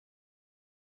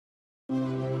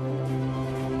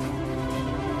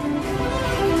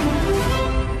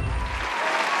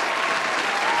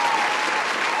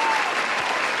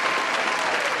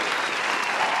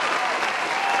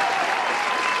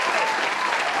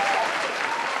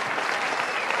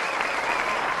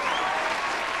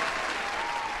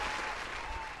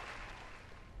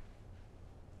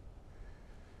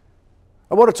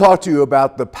I want to talk to you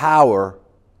about the power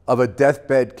of a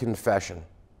deathbed confession.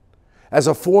 As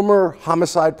a former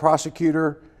homicide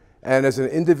prosecutor and as an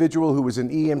individual who was an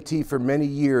EMT for many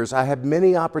years, I had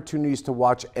many opportunities to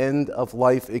watch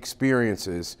end-of-life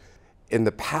experiences and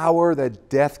the power that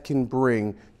death can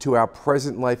bring to our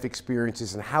present life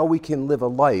experiences and how we can live a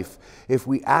life if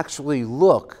we actually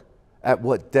look at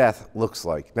what death looks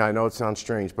like. Now, I know it sounds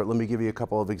strange, but let me give you a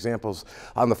couple of examples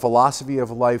on the philosophy of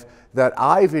life that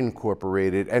I've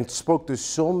incorporated and spoke to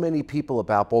so many people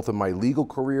about, both in my legal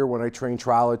career when I trained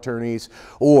trial attorneys,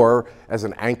 or as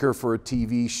an anchor for a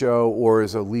TV show, or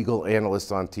as a legal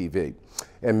analyst on TV.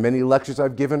 And many lectures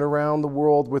I've given around the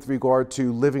world with regard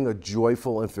to living a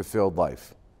joyful and fulfilled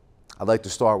life. I'd like to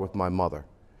start with my mother.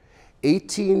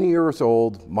 18 years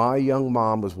old, my young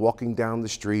mom was walking down the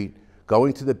street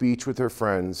going to the beach with her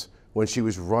friends when she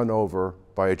was run over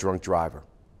by a drunk driver.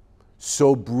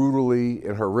 So brutally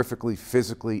and horrifically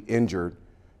physically injured,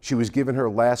 she was given her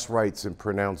last rites and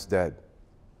pronounced dead.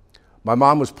 My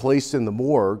mom was placed in the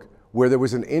morgue where there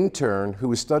was an intern who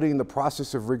was studying the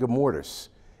process of rigor mortis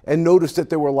and noticed that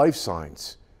there were life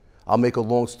signs. I'll make a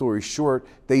long story short,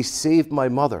 they saved my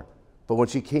mother, but when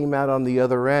she came out on the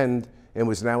other end and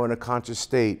was now in a conscious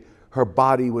state, her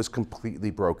body was completely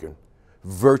broken.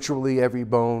 Virtually every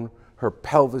bone, her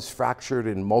pelvis fractured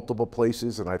in multiple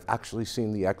places, and I've actually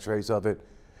seen the x-rays of it.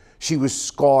 She was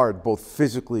scarred both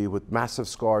physically with massive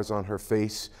scars on her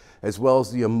face, as well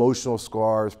as the emotional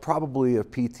scars, probably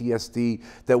of PTSD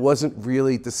that wasn't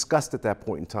really discussed at that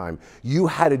point in time. You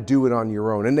had to do it on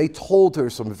your own. And they told her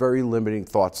some very limiting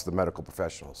thoughts, the medical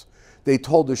professionals. They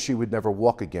told her she would never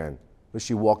walk again, but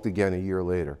she walked again a year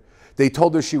later. They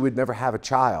told her she would never have a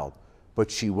child, but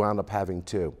she wound up having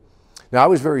two. Now, I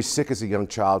was very sick as a young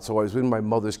child, so I was in my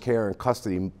mother's care and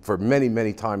custody for many,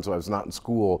 many times when I was not in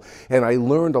school, and I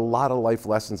learned a lot of life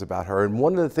lessons about her. And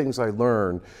one of the things I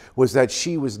learned was that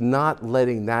she was not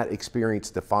letting that experience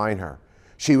define her.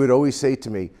 She would always say to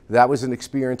me, that was an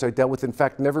experience I dealt with, in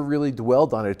fact, never really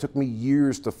dwelled on it. It took me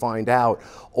years to find out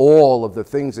all of the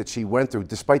things that she went through,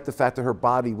 despite the fact that her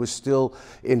body was still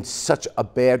in such a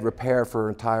bad repair for her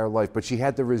entire life. But she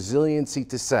had the resiliency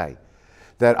to say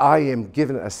that I am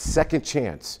given a second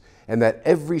chance, and that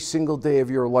every single day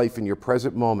of your life in your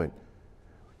present moment,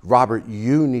 Robert,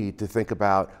 you need to think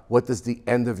about, what does the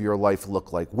end of your life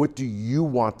look like? What do you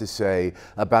want to say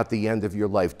about the end of your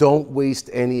life? Don't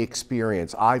waste any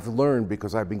experience. I've learned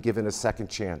because I've been given a second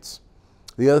chance.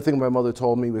 The other thing my mother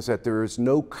told me was that there is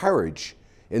no courage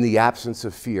in the absence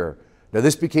of fear. Now,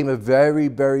 this became a very,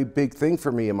 very big thing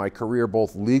for me in my career,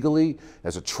 both legally,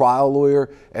 as a trial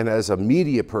lawyer, and as a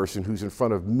media person who's in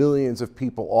front of millions of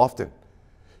people often.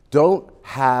 Don't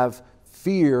have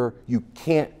fear. You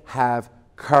can't have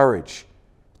courage.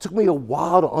 It took me a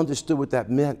while to understand what that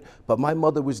meant, but my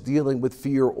mother was dealing with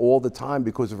fear all the time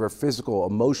because of her physical,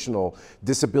 emotional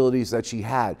disabilities that she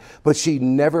had. But she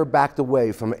never backed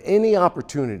away from any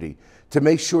opportunity to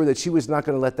make sure that she was not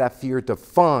going to let that fear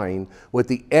define what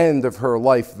the end of her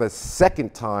life the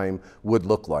second time would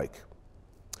look like.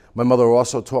 My mother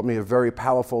also taught me a very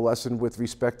powerful lesson with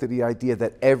respect to the idea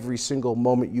that every single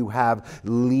moment you have,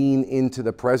 lean into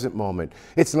the present moment.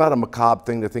 It's not a macabre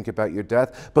thing to think about your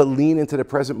death, but lean into the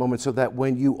present moment so that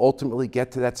when you ultimately get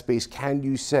to that space, can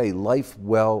you say, life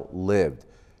well lived?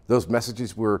 Those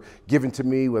messages were given to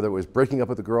me, whether it was breaking up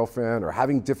with a girlfriend or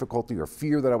having difficulty or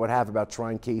fear that I would have about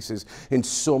trying cases, in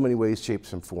so many ways,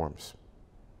 shapes, and forms.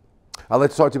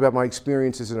 Let's talk to you about my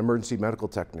experience as an emergency medical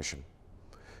technician.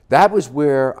 That was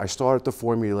where I started to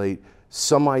formulate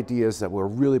some ideas that were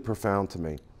really profound to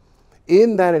me.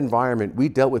 In that environment, we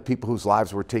dealt with people whose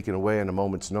lives were taken away in a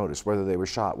moment's notice, whether they were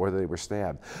shot, whether they were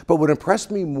stabbed. But what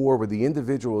impressed me more were the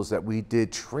individuals that we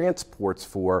did transports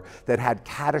for that had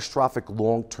catastrophic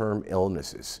long-term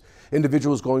illnesses.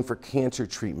 Individuals going for cancer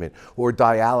treatment or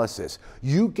dialysis.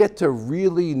 You get to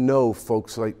really know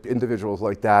folks like individuals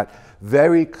like that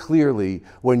very clearly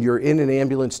when you're in an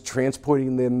ambulance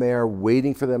transporting them there,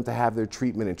 waiting for them to have their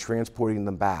treatment and transporting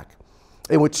them back.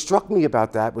 And what struck me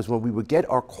about that was when we would get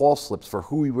our call slips for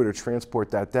who we were to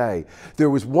transport that day, there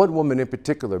was one woman in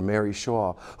particular, Mary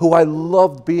Shaw, who I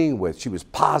loved being with. She was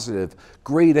positive,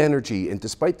 great energy, and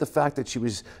despite the fact that she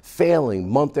was failing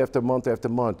month after month after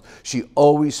month, she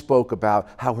always spoke about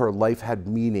how her life had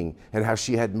meaning and how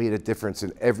she had made a difference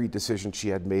in every decision she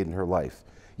had made in her life.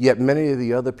 Yet many of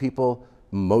the other people,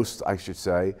 most I should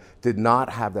say, did not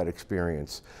have that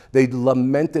experience. They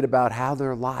lamented about how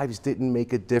their lives didn't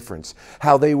make a difference,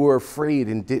 how they were afraid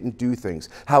and didn't do things,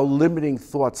 how limiting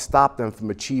thoughts stopped them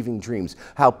from achieving dreams,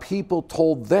 how people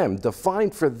told them,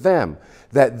 defined for them,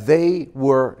 that they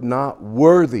were not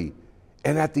worthy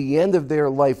And at the end of their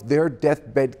life, their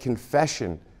deathbed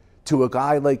confession to a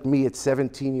guy like me at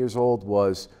 17 years old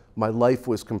was, my life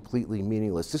was completely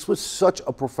meaningless. This was such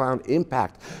a profound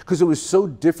impact because it was so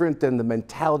different than the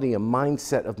mentality and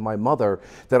mindset of my mother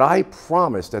that I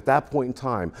promised at that point in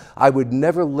time I would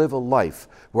never live a life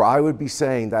where I would be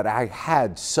saying that I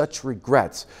had such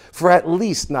regrets for at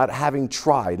least not having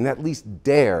tried and at least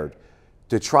dared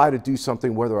to try to do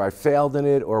something, whether I failed in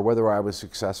it or whether I was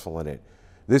successful in it.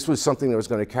 This was something that was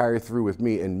going to carry through with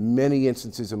me in many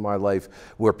instances in my life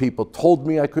where people told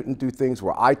me I couldn't do things,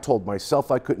 where I told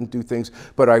myself I couldn't do things,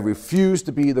 but I refused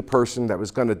to be the person that was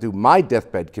going to do my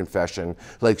deathbed confession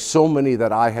like so many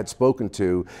that I had spoken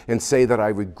to and say that I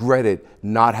regretted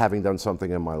not having done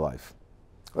something in my life.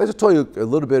 Let's tell you a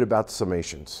little bit about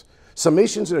summations.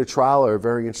 Summations in a trial are a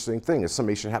very interesting thing. A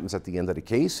summation happens at the end of the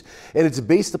case, and it's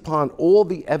based upon all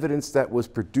the evidence that was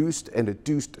produced and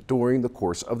adduced during the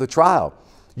course of the trial.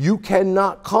 You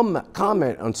cannot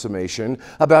comment on summation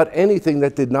about anything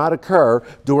that did not occur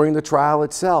during the trial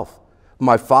itself.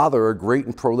 My father, a great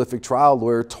and prolific trial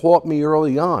lawyer, taught me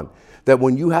early on that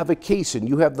when you have a case and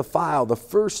you have the file, the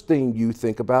first thing you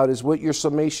think about is what your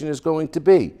summation is going to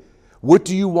be. What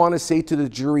do you want to say to the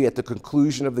jury at the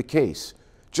conclusion of the case?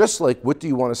 Just like what do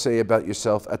you want to say about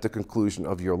yourself at the conclusion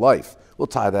of your life? We'll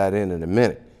tie that in a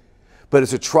minute. But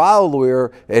as a trial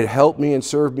lawyer, it helped me and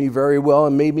served me very well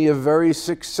and made me a very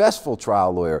successful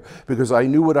trial lawyer because I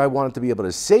knew what I wanted to be able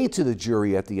to say to the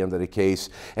jury at the end of the case,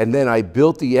 and then I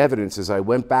built the evidence as I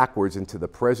went backwards into the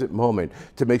present moment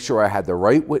to make sure I had the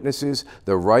right witnesses,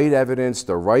 the right evidence,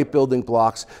 the right building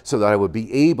blocks so that I would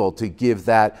be able to give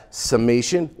that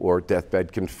summation or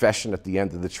deathbed confession at the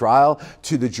end of the trial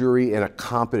to the jury in a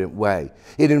competent way.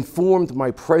 It informed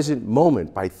my present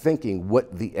moment by thinking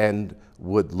what the end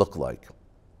would look like.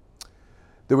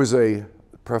 There was a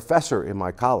professor in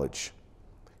my college.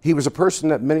 He was a person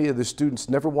that many of the students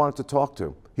never wanted to talk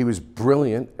to. He was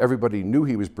brilliant. Everybody knew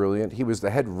he was brilliant. He was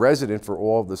the head resident for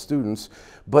all of the students,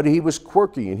 but he was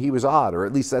quirky and he was odd, or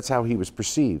at least that's how he was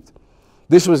perceived.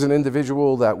 This was an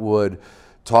individual that would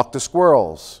talk to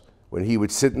squirrels. When he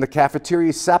would sit in the cafeteria,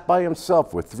 he sat by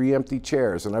himself with 3 empty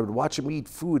chairs, and I would watch him eat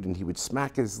food, and he would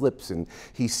smack his lips, and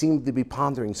he seemed to be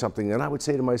pondering something. And I would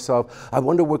say to myself, I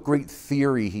wonder what great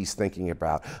theory he's thinking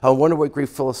about. I wonder what great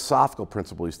philosophical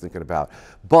principle he's thinking about.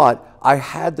 But I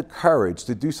had the courage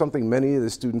to do something many of the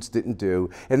students didn't do,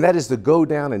 and that is to go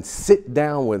down and sit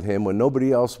down with him when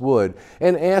nobody else would,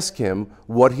 and ask him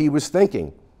what he was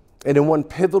thinking. And in one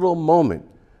pivotal moment,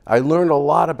 I learned a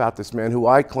lot about this man who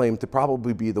I claim to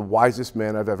probably be the wisest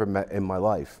man I've ever met in my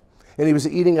life. And he was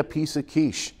eating a piece of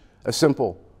quiche, a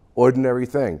simple, ordinary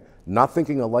thing, not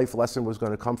thinking a life lesson was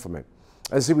going to come from it.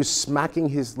 As he was smacking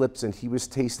his lips and he was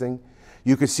tasting,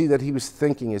 you could see that he was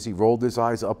thinking as he rolled his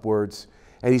eyes upwards,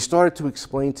 and he started to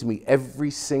explain to me every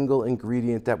single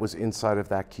ingredient that was inside of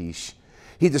that quiche.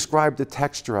 He described the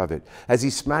texture of it. As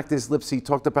he smacked his lips, he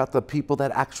talked about the people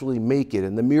that actually make it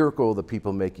and the miracle of the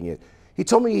people making it. He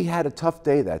told me he had a tough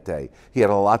day that day. He had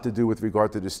a lot to do with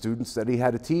regard to the students that he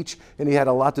had to teach, and he had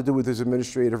a lot to do with his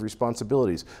administrative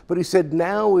responsibilities. But he said,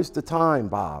 now is the time,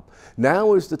 Bob.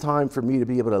 Now is the time for me to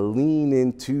be able to lean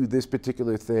into this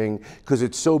particular thing because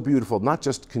it's so beautiful, not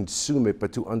just consume it,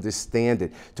 but to understand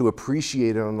it, to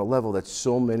appreciate it on a level that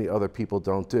so many other people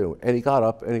don't do. And he got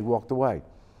up and he walked away.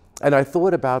 And I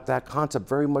thought about that concept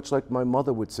very much like my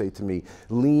mother would say to me,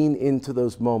 lean into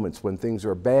those moments when things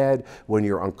are bad, when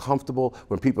you're uncomfortable,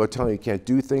 when people are telling you can't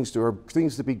do things. There are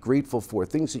things to be grateful for,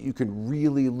 things that you can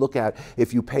really look at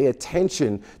if you pay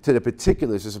attention to the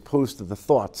particulars as opposed to the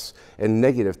thoughts and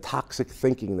negative, toxic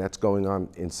thinking that's going on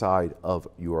inside of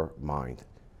your mind.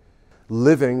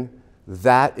 Living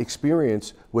that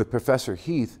experience with Professor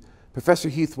Heath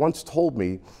once told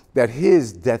me that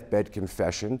his deathbed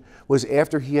confession was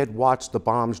after he had watched the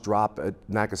bombs drop at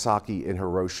Nagasaki and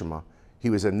Hiroshima. He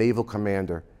was a naval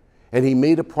commander, and he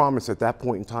made a promise at that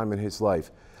point in time in his life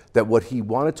that what he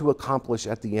wanted to accomplish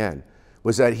at the end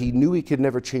was that he knew he could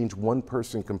never change one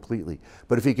person completely,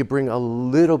 but if he could bring a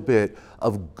little bit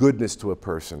of goodness to a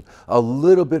person, a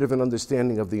little bit of an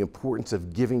understanding of the importance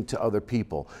of giving to other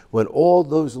people, when all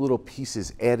those little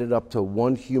pieces added up to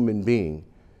one human being,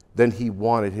 then he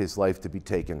wanted his life to be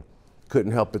taken.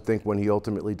 Couldn't help but think when he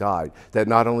ultimately died that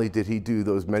not only did he do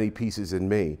those many pieces in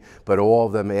me, but all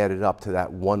of them added up to that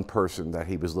one person that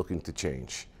he was looking to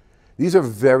change. These are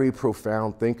very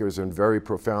profound thinkers and very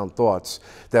profound thoughts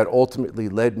that ultimately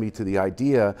led me to the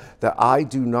idea that I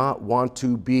do not want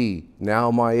to be,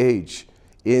 now my age,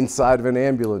 inside of an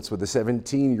ambulance with a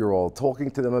 17-year-old,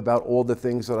 talking to them about all the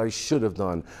things that I should have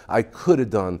done, I could have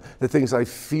done, the things I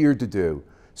feared to do.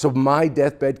 So my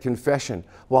deathbed confession,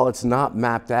 while it's not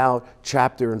mapped out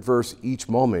chapter and verse each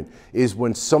moment, is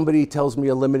when somebody tells me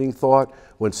a limiting thought,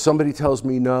 when somebody tells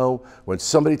me no, when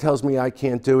somebody tells me I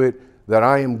can't do it, that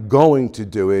I am going to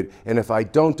do it. And if I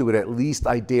don't do it, at least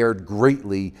I dared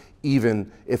greatly,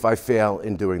 even if I fail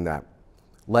in doing that.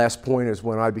 Last point is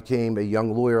when I became a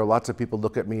young lawyer, lots of people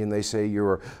look at me and they say,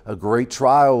 you're a great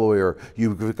trial lawyer.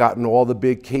 You've gotten all the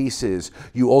big cases.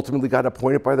 You ultimately got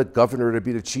appointed by the governor to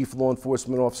be the chief law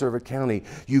enforcement officer of a county.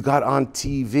 You got on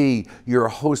TV. You're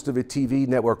a host of a TV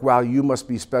network. Wow, you must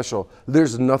be special.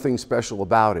 There's nothing special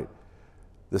about it.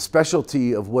 The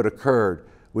specialty of what occurred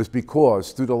was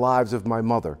because through the lives of my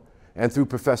mother and through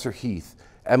Professor Heath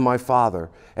and my father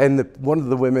and one of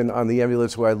the women on the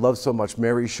ambulance who I love so much,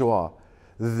 Mary Shaw,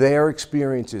 their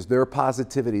experiences, their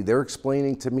positivity, they're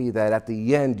explaining to me that at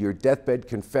the end, your deathbed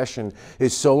confession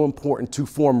is so important to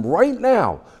form right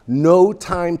now, no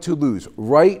time to lose,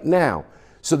 right now,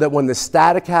 so that when the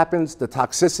static happens, the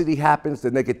toxicity happens,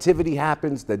 the negativity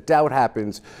happens, the doubt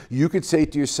happens, you could say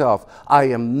to yourself, I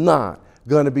am not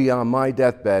going to be on my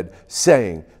deathbed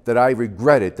saying that I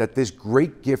regret it, that this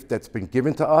great gift that's been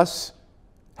given to us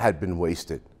had been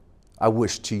wasted. I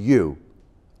wish to you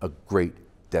a great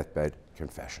deathbed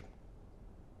confession.